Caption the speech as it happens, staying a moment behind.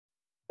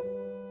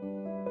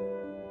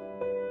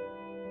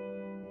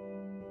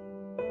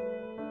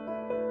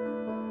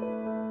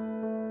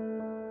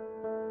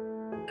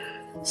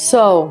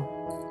So,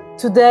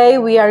 today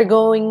we are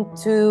going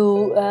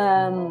to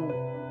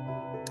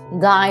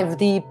dive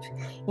deep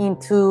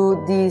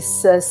into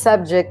this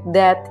subject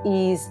that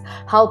is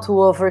how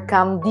to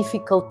overcome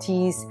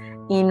difficulties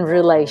in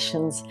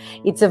relations.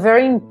 It's a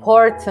very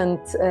important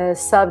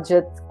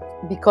subject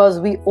because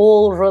we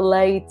all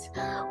relate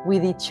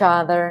with each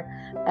other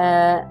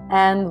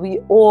and we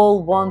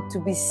all want to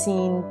be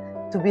seen,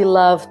 to be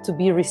loved, to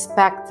be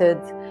respected.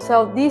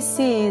 So this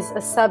is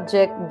a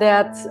subject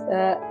that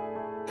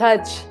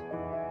touch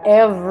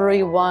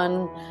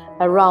everyone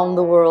around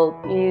the world,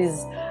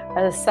 is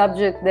a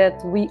subject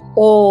that we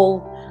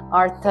all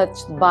are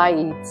touched by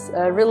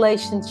it.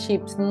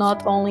 Relationships,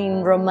 not only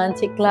in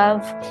romantic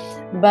love,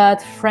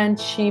 but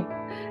friendship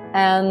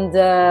and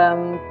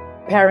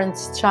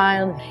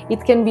parents-child.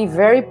 It can be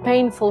very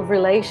painful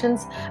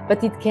relations,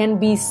 but it can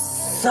be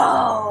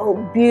so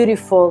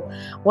beautiful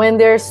when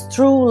there's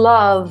true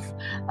love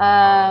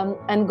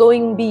and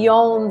going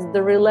beyond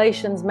the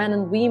relations man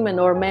and women,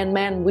 or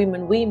man,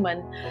 women,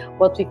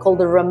 what we call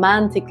the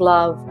romantic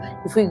love.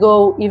 If we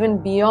go even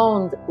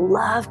beyond,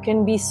 love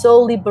can be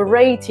so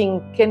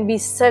liberating, can be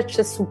such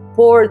a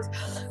support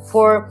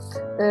for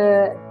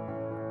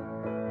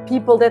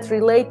people that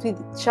relate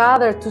with each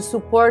other, to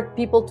support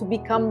people to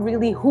become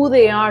really who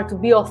they are, to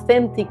be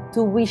authentic,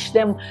 to wish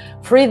them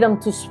freedom,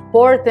 to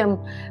support them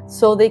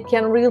so they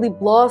can really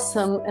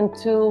blossom and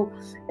to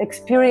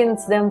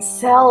experience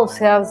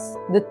themselves as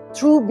the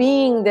true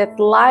being that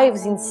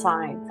lives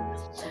inside.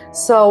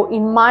 So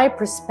in my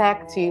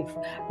perspective,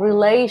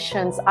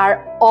 relations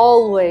are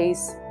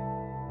always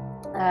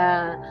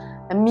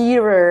a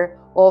mirror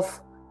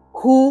of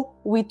who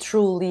we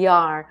truly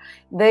are.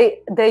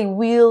 They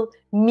will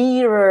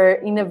mirror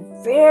in a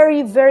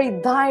very, very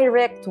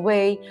direct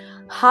way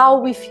how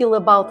we feel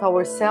about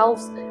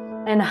ourselves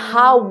and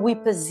how we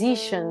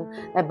position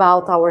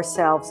about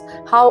ourselves,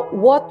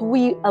 what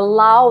we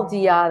allow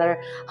the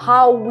other,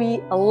 how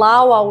we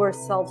allow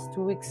ourselves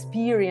to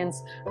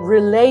experience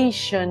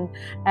relation,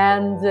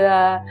 and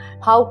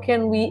how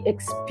can we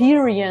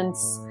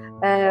experience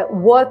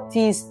what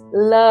is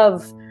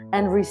love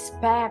and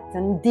respect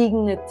and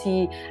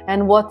dignity,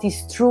 and what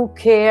is true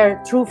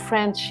care, true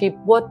friendship,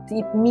 what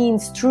it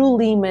means, true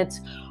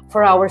limits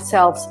for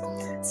ourselves.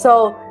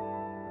 So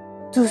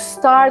to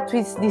start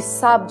with this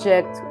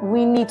subject,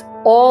 we need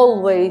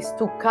always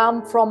to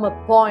come from a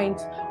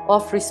point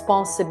of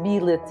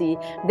responsibility.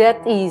 That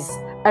is,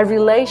 a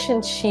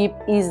relationship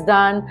is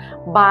done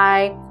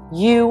by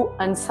you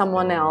and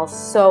someone else.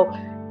 So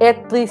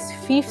at least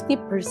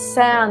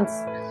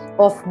 50%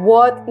 of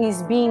what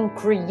is being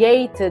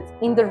created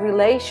in the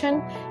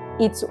relation,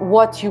 it's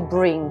what you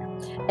bring,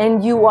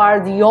 and you are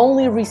the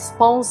only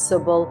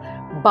responsible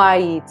by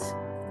it.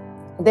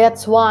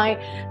 That's why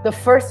the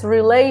first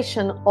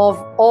relation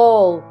of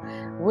all,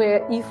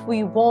 where if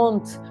we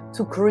want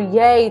to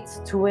create,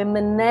 to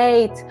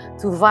emanate,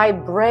 to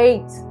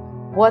vibrate,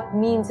 what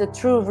means a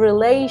true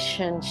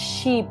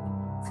relationship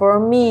for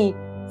me,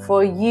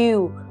 for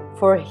you,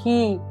 for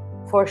he,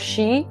 for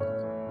she,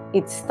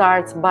 it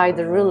starts by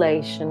the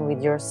relation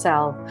with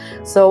yourself.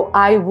 So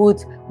I would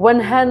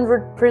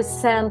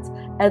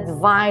 100%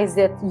 advise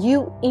that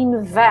you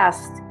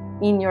invest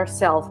in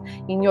yourself,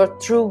 in your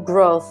true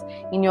growth,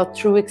 in your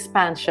true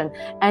expansion.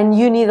 And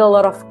you need a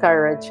lot of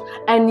courage,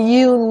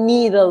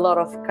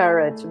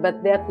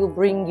 but that will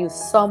bring you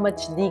so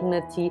much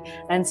dignity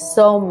and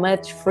so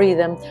much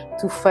freedom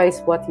to face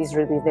what is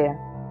really there.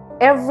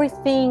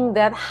 Everything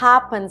that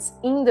happens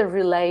in the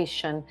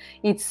relation,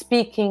 it's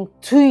speaking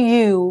to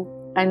you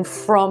and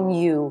from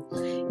you.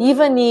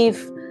 Even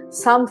if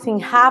something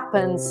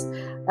happens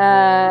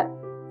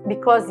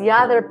because the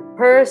other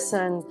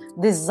person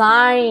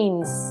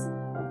designs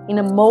in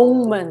a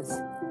moment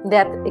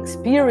that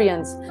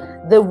experience,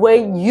 the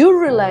way you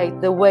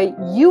relate, the way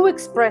you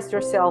express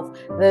yourself,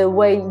 the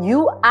way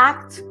you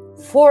act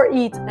for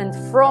it and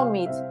from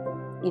it,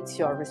 it's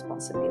your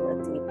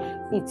responsibility,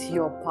 it's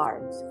your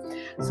part.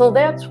 So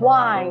that's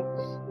why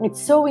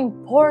it's so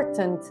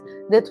important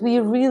that we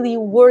really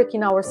work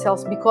in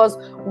ourselves, because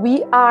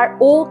we are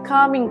all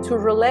coming to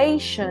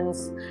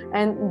relations,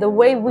 and the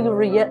way we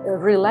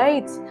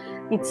relate,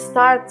 it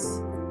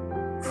starts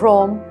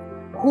from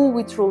who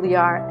we truly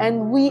are.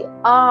 And we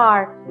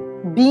are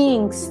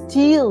being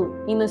still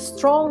in a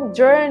strong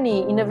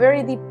journey, in a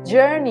very deep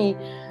journey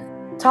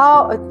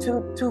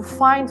to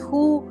find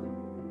who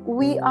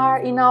we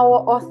are in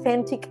our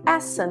authentic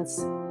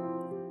essence.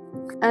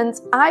 And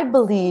I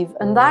believe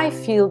and I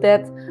feel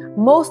that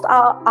most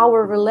of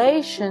our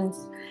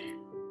relations,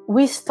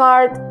 we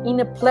start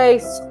in a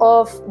place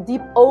of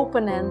deep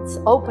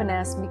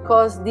openness,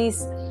 because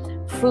this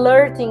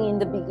flirting in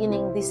the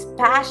beginning, this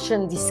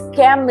passion, this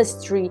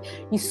chemistry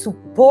is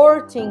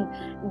supporting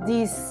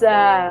this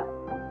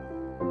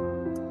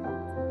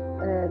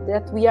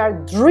that we are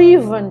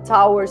driven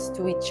towards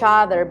to each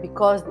other,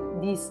 because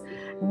this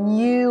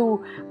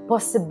new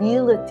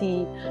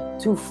possibility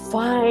to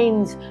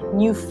find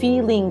new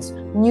feelings,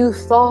 new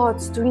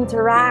thoughts, to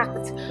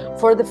interact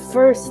for the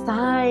first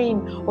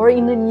time or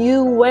in a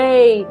new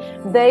way.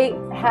 They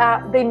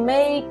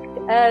make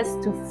us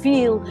to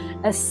feel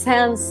a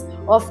sense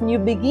of new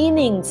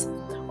beginnings,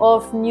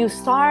 of new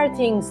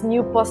startings,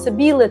 new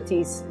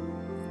possibilities.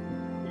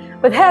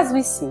 But as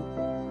we see,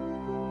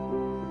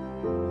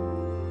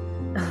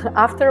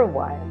 after a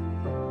while,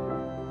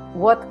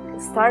 what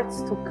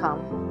starts to come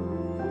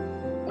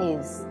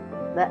is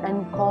the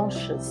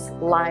unconscious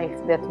life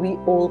that we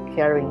all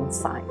carry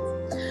inside.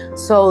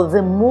 So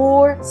the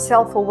more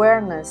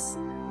self-awareness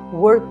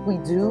work we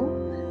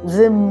do,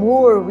 the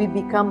more we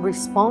become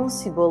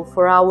responsible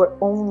for our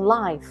own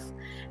life,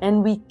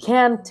 and we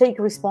can take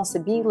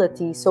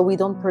responsibility, so we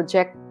don't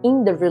project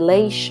in the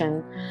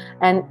relation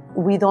and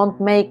we don't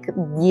make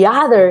the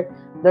other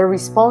the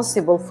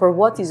responsible for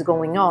what is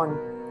going on.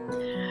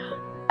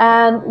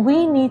 And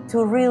we need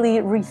to really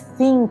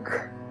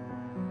rethink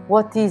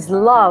what is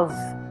love,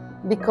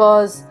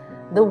 because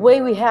the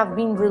way we have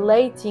been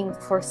relating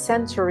for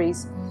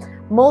centuries,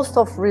 most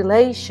of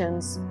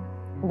relations,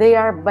 they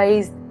are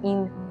based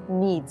in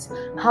needs.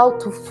 How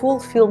to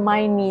fulfill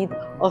my need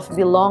of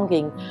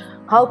belonging,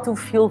 how to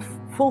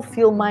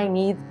fulfill my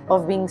need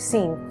of being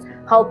seen,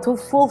 how to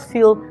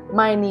fulfill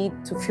my need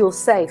to feel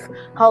safe,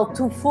 how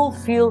to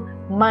fulfill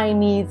my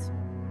need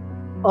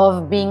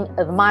of being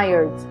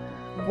admired,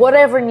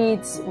 whatever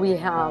needs we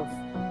have.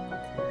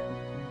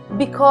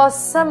 Because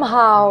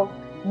somehow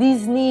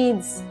these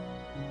needs,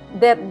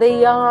 that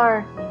they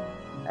are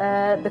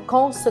the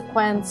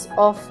consequence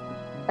of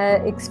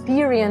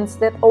experience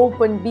that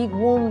open big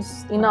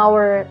wounds in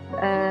our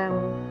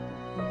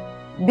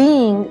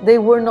being, they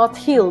were not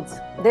healed.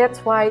 That's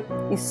why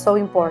it's so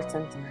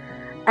important.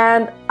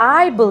 And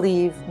I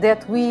believe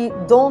that we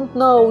don't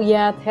know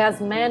yet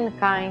as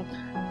mankind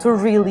to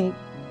really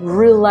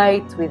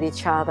relate with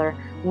each other.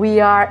 We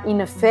are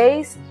in a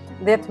phase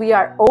that we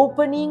are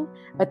opening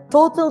a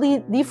totally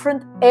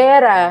different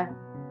era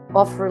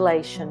of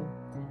relation.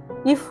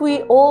 If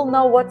we all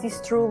know what is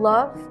true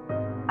love,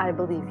 I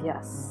believe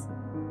yes.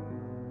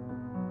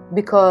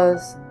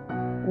 Because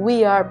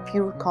we are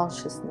pure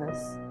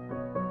consciousness.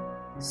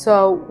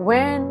 So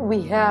when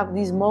we have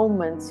these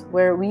moments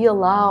where we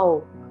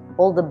allow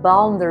all the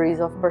boundaries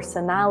of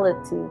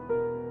personality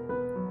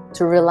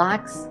to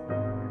relax,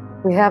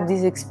 we have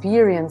this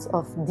experience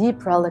of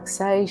deep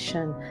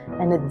relaxation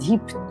and a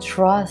deep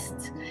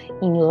trust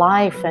in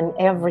life and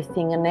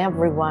everything and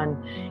everyone.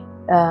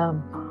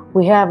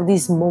 We have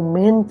these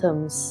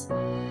momentums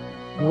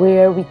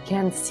where we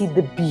can see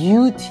the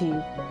beauty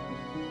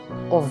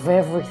of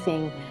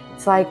everything.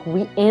 It's like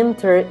we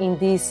enter in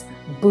these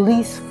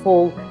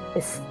blissful,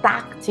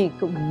 ecstatic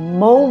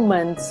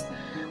moments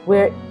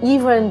where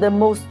even the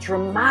most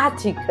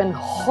dramatic and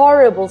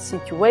horrible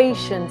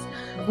situations,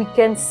 we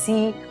can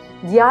see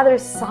the other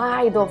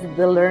side of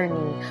the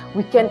learning.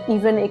 We can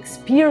even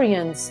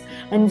experience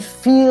and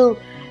feel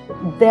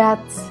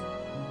that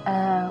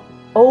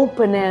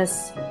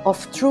openness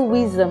of true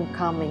wisdom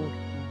coming.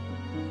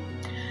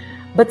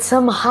 But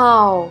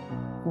somehow,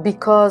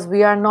 because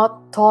we are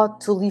not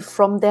taught to live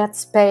from that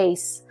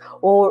space,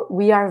 or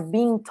we are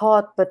being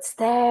taught, but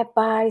step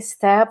by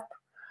step,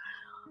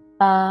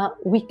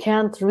 we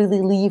can't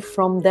really live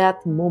from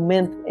that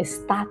moment, a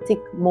static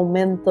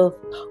moment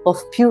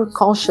of pure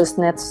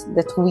consciousness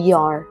that we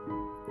are.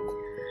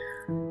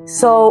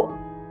 So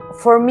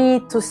for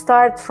me to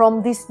start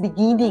from this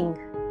beginning,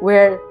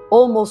 where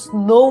almost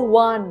no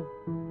one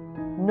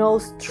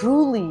knows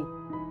truly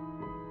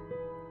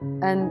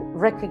and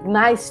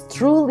recognizes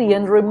truly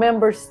and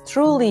remembers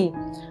truly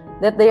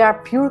that they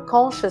are pure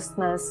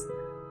consciousness,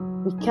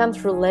 we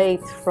can't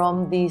relate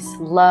from this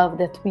love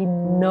that we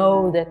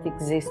know that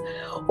exists.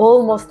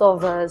 Almost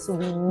of us,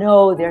 we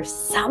know there's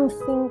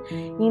something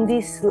in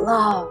this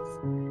love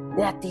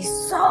that is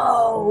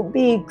so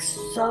big,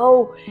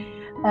 so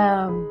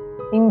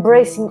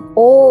embracing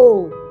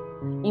all,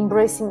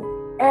 embracing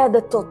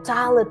the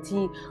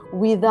totality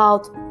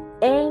without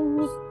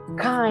any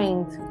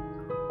kind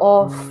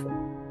of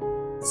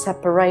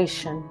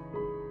separation.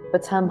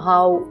 But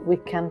somehow we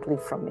can't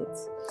live from it.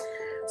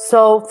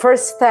 So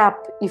first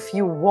step, if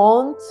you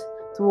want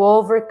to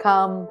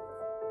overcome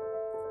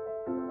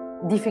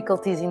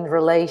difficulties in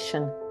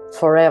relation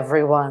for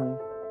everyone,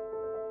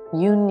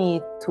 you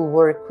need to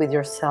work with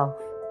yourself.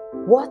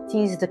 What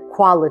is the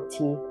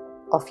quality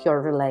of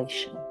your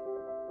relation?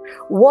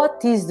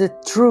 What is the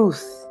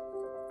truth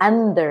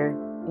under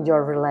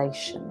your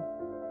relation?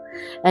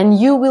 And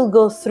you will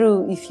go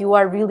through, if you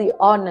are really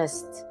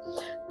honest,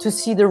 to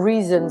see the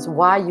reasons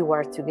why you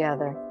are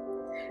together.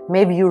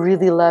 Maybe you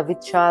really love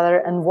each other,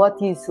 and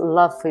what is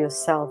love for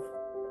yourself?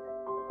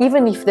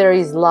 Even if there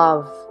is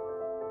love,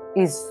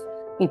 it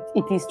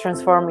is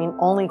transformed in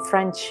only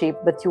friendship,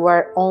 but you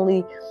are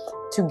only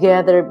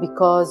together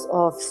because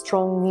of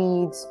strong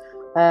needs,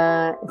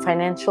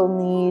 financial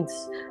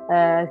needs,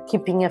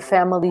 keeping a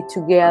family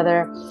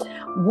together.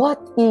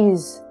 What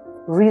is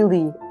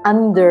really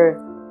under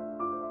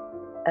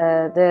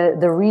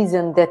the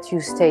reason that you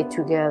stay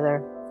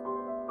together.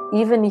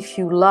 Even if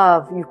you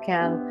love, you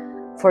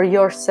can, for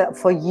yourself,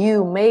 for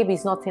you, maybe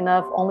it's not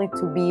enough only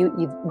to be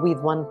with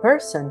one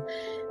person.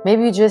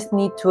 Maybe you just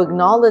need to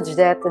acknowledge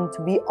that and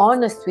to be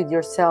honest with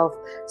yourself,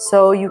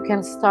 so you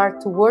can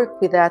start to work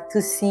with that,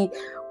 to see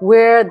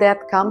where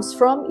that comes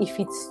from. If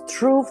it's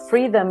true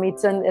freedom,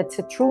 it's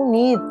a true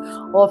need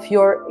of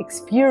your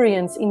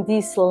experience in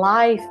this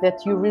life,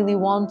 that you really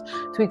want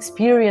to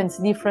experience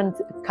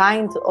different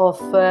kinds of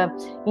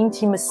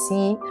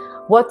intimacy.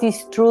 What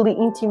is truly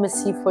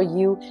intimacy for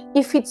you?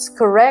 If it's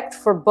correct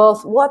for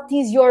both, what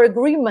is your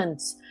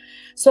agreement?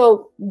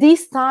 So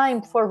this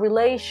time for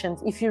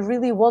relations, if you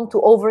really want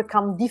to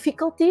overcome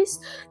difficulties,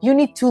 you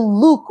need to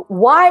look,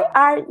 why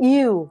are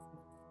you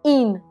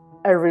in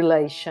a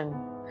relation?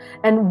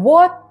 And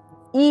what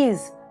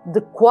is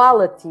the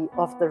quality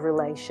of the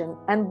relation?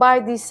 And by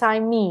this I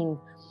mean,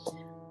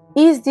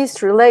 is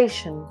this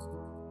relation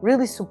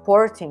really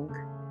supporting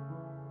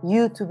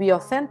you to be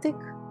authentic?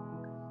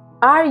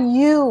 Are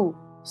you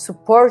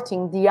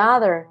supporting the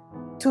other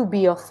to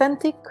be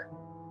authentic?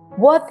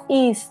 What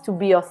is to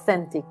be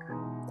authentic?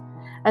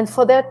 And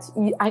for that,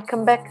 I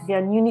come back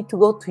again, you need to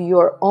go to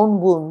your own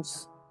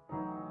wounds,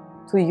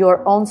 to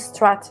your own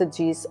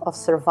strategies of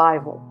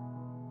survival.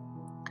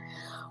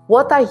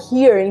 What I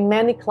hear in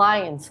many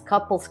clients,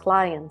 couples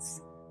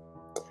clients,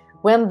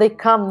 when they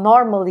come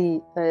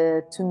normally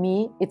to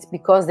me, it's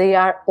because they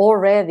are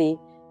already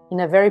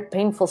in a very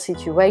painful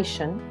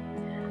situation,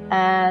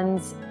 and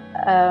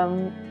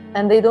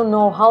they don't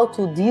know how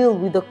to deal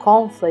with the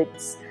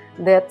conflicts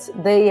that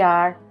they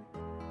are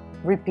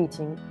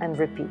repeating and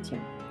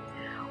repeating.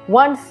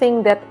 One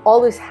thing that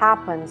always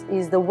happens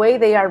is the way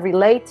they are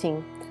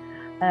relating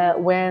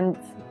when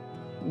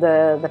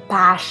the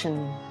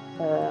passion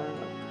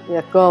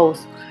that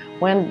goes,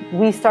 when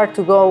we start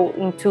to go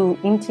into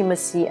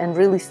intimacy and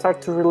really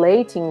start to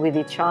relating with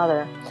each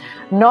other.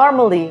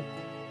 Normally,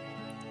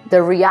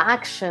 the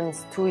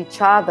reactions to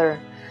each other,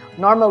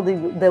 normally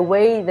the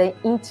way they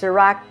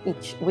interact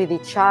with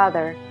each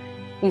other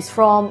is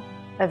from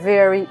a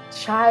very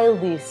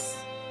childish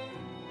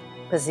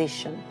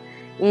position.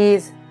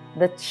 Is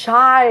the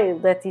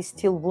child that is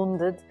still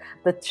wounded,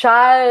 the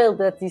child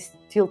that is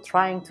still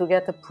trying to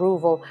get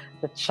approval,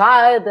 the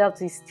child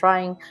that is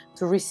trying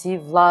to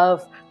receive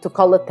love, to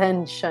call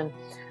attention.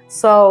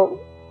 So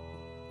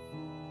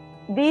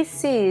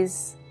this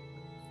is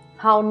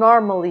how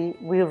normally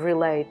we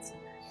relate.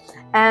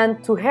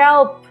 And to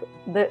help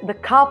the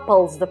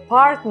couples, the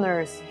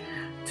partners,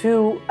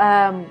 to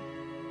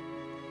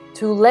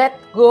let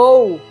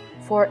go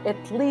for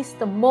at least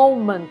a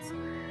moment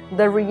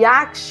the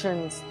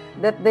reactions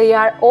that they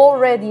are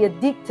already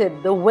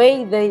addicted, the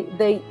way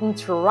they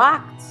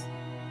interact,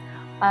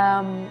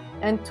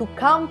 and to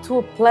come to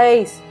a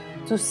place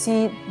to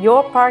see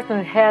your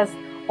partner has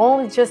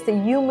only just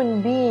a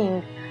human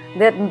being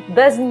that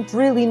doesn't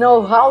really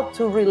know how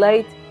to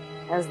relate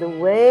as the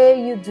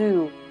way you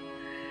do,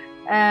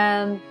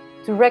 and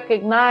to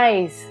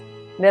recognize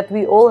that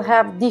we all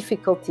have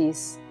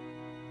difficulties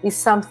is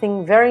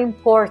something very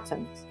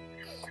important.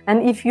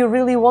 And if you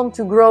really want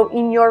to grow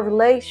in your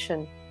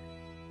relation,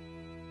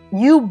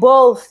 you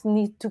both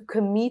need to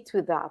commit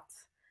to that.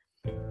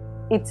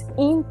 It's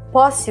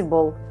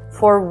impossible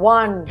for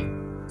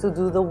one to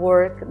do the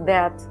work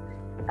that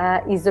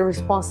is the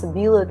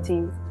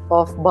responsibility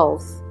of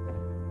both.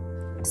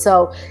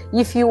 So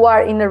if you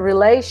are in a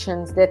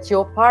relation that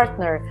your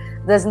partner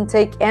doesn't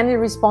take any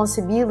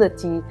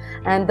responsibility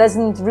and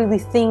doesn't really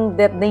think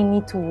that they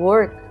need to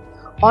work,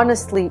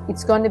 honestly,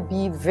 it's going to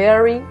be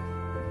very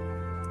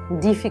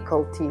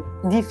difficult,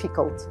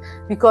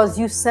 because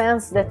you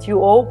sense that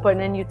you open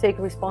and you take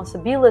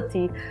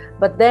responsibility,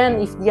 but then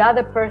if the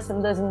other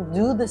person doesn't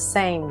do the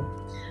same,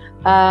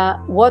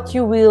 what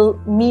you will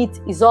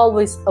meet is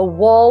always a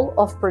wall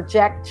of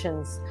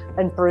projections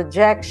and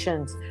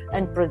projections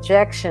and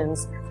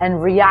projections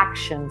and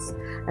reactions.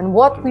 And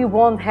what we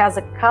want as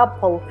a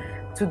couple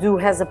to do,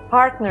 as a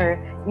partner,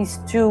 is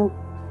to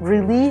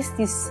release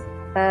these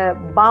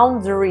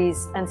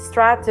boundaries and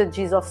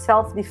strategies of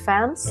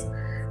self-defense,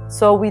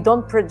 so we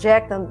don't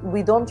project and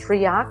we don't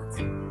react,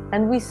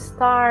 and we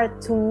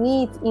start to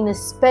meet in a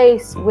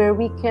space where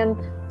we can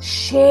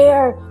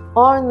share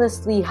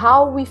honestly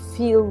how we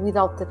feel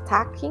without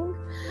attacking,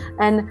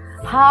 and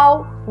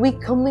how we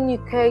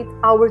communicate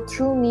our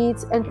true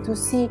needs, and to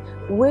see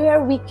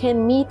where we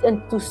can meet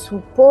and to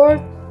support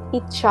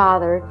each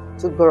other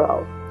to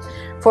grow.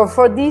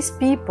 For these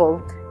people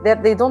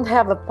that they don't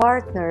have a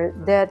partner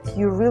that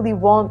they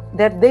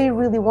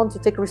really want to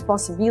take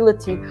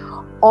responsibility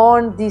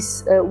on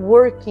this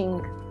working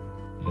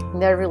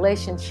their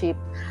relationship,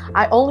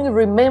 I only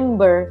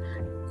remember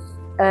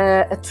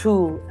a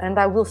tool, and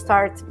I will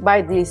start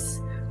by this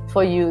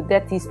for you,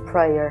 that is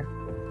prayer.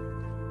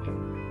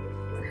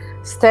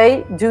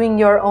 Stay doing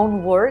your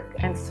own work,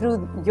 and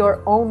through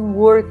your own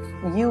work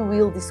you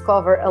will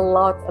discover a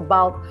lot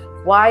about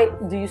why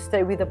do you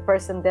stay with a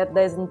person that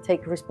doesn't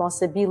take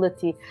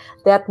responsibility,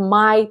 that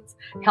might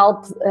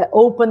help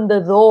open the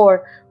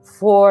door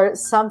for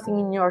something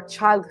in your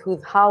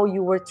childhood, how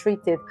you were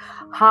treated,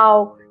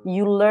 how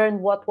you learned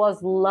what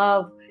was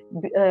love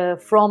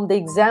from the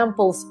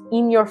examples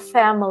in your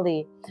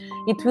family.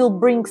 It will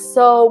bring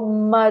so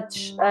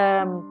much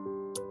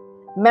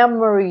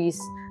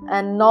memories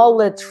and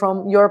knowledge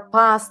from your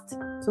past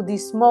to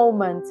this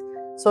moment,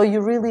 so you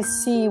really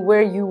see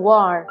where you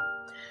are.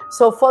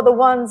 So for the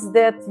ones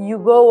that you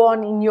go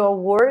on in your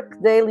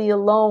work daily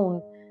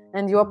alone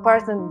and your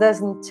partner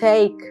doesn't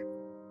take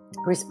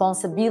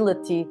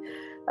responsibility,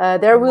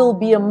 there will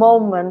be a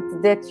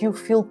moment that you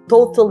feel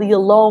totally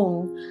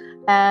alone,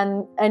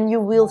 and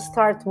you will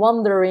start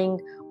wondering,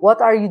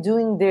 what are you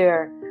doing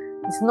there?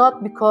 It's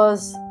not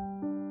because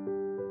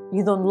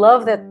you don't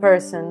love that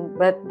person,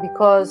 but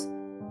because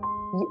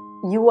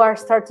you are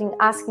starting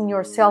asking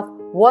yourself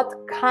what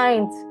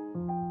kind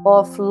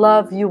of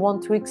love you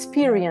want to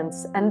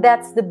experience. And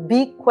that's the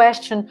big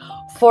question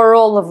for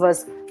all of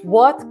us.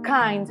 What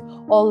kind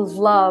of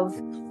love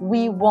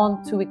we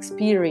want to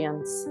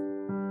experience?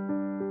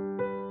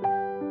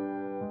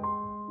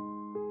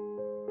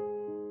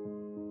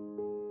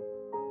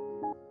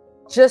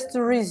 Just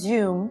to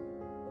resume,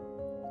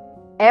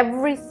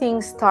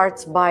 everything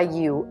starts by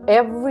you.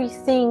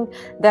 Everything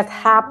that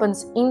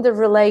happens in the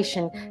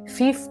relation,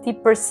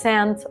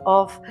 50%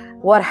 of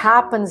what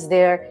happens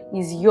there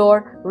is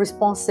your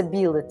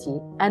responsibility.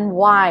 And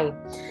why?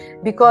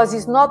 Because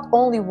it's not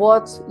only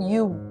what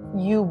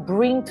you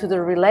bring to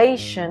the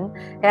relation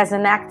as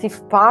an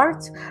active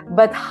part,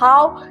 but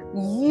how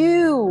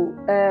you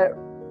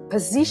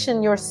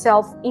position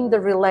yourself in the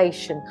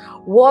relation.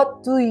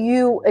 What do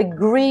you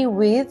agree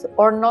with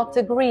or not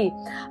agree?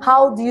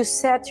 How do you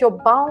set your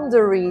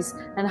boundaries,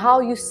 and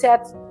how you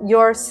set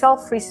your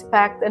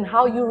self-respect, and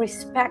how you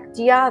respect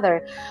the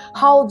other?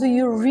 How do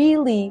you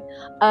really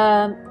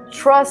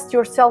trust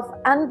yourself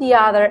and the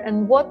other,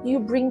 and what you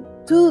bring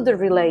to the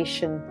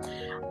relation?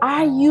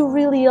 Are you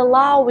really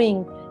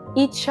allowing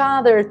each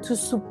other to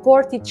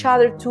support each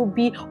other to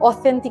be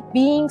authentic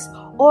beings?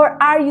 Or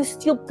are you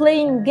still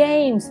playing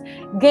games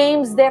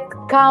that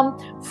come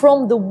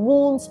from the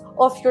wounds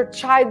of your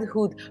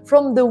childhood,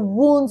 from the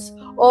wounds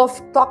of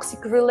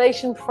toxic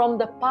relations from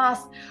the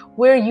past,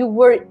 where you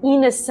were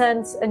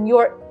innocent and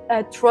your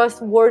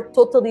trust were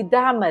totally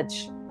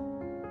damaged?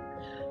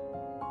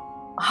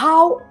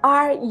 How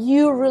are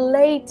you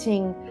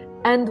relating,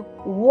 and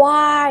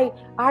why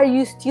are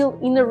you still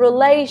in a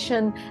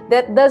relation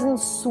that doesn't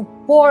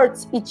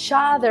support each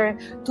other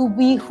to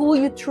be who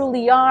you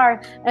truly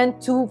are and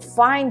to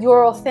find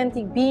your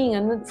authentic being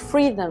and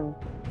freedom?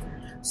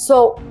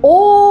 So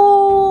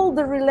all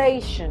the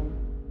relation,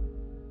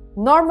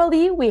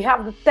 normally we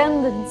have the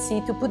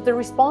tendency to put the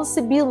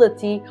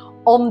responsibility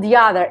on the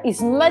other.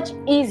 It's much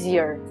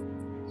easier.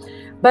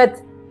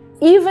 But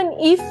even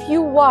if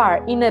you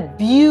are in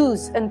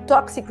abuse and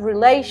toxic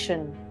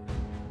relation,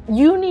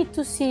 you need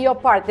to see your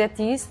part. That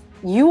is,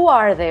 you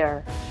are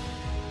there.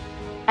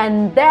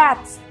 And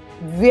that's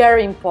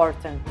very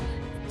important.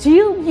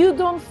 Till you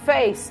don't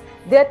face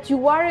that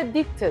you are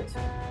addicted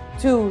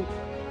to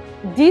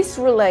this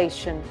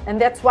relation, and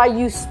that's why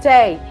you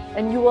stay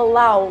and you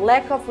allow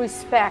lack of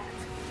respect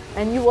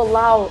and you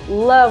allow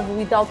love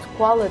without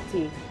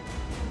quality,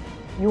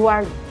 you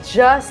are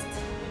just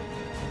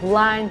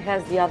blind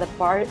as the other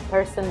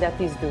person that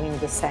is doing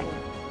the same.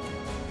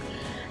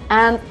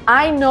 And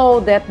I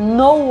know that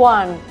no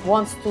one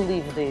wants to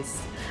live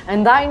this.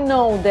 And I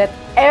know that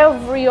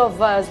every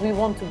of us, we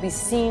want to be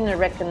seen and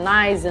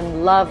recognized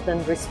and loved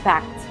and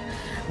respected.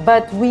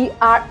 But we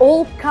are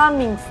all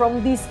coming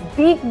from these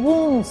big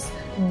wounds,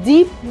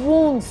 deep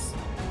wounds,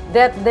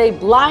 that they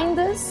blind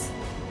us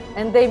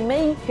and they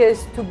make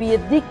us to be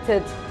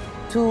addicted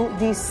to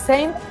these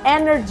same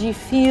energy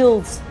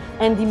fields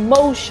and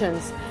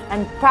emotions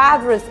and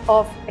patterns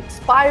of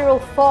spiral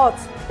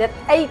thoughts that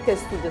take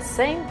us to the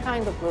same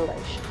kind of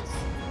relations.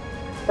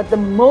 But the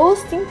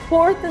most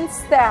important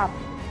step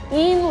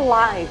in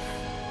life,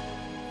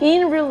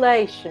 in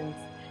relations,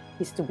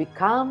 is to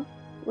become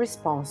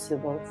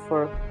responsible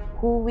for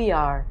who we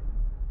are.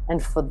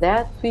 And for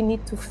that, we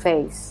need to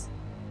face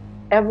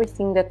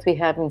everything that we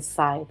have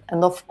inside.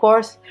 And of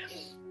course,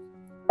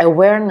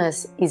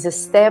 awareness is a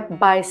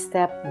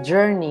step-by-step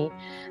journey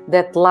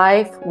that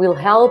life will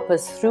help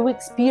us through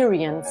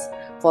experience.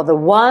 For the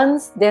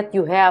ones that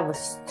you have a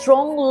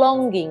strong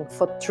longing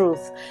for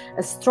truth,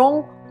 a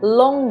strong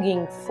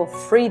longing for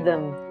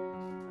freedom,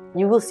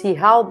 you will see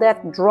how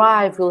that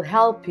drive will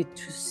help you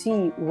to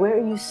see where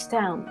you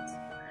stand.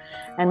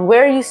 And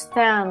where you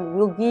stand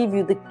will give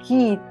you the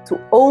key to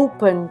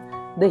open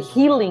the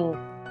healing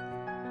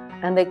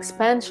and the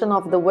expansion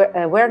of the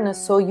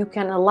awareness, so you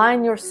can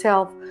align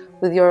yourself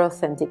with your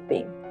authentic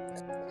being.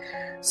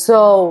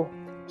 So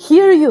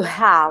here you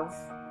have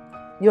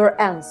your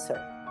answer.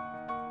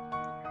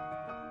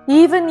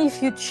 Even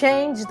if you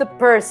change the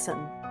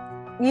person,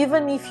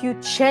 even if you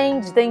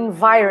change the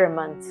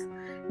environment,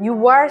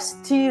 you are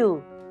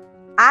still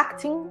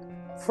acting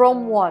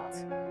from what?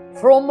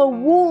 From a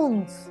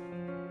wound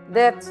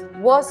that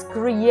was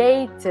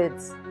created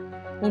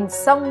in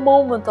some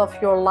moment of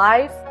your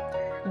life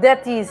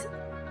that is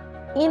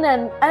in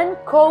an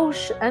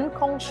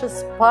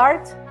unconscious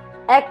part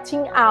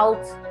acting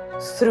out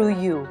through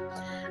you.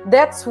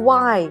 That's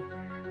why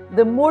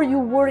the more you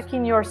work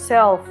in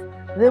yourself,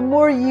 the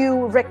more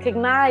you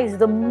recognize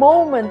the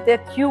moment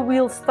that you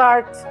will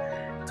start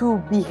to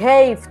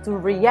behave, to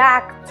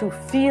react, to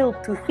feel,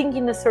 to think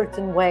in a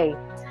certain way.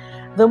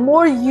 The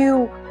more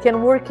you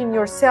can work in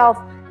yourself,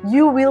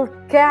 you will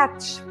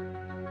catch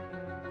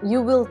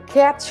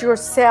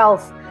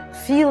yourself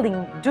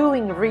feeling,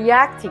 doing,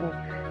 reacting,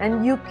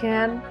 and you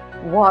can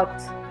what?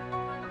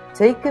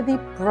 Take a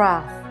deep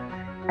breath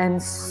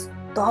and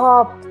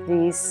stop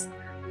this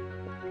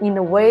in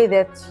a way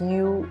that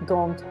you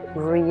don't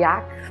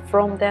react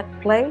from that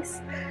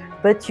place,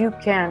 but you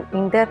can,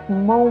 in that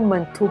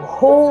moment, to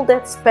hold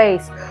that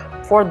space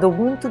for the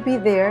wound to be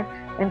there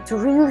and to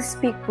really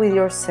speak with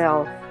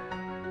yourself.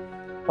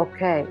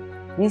 Okay,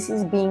 this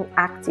is being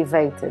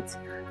activated,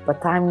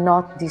 but I'm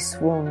not this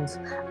wound,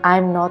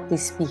 I'm not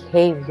this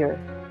behavior,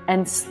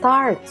 and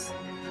start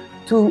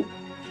to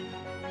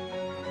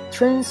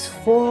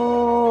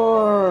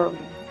transform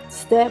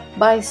step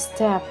by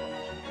step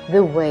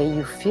the way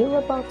you feel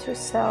about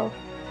yourself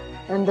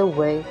and the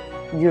way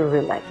you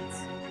relate.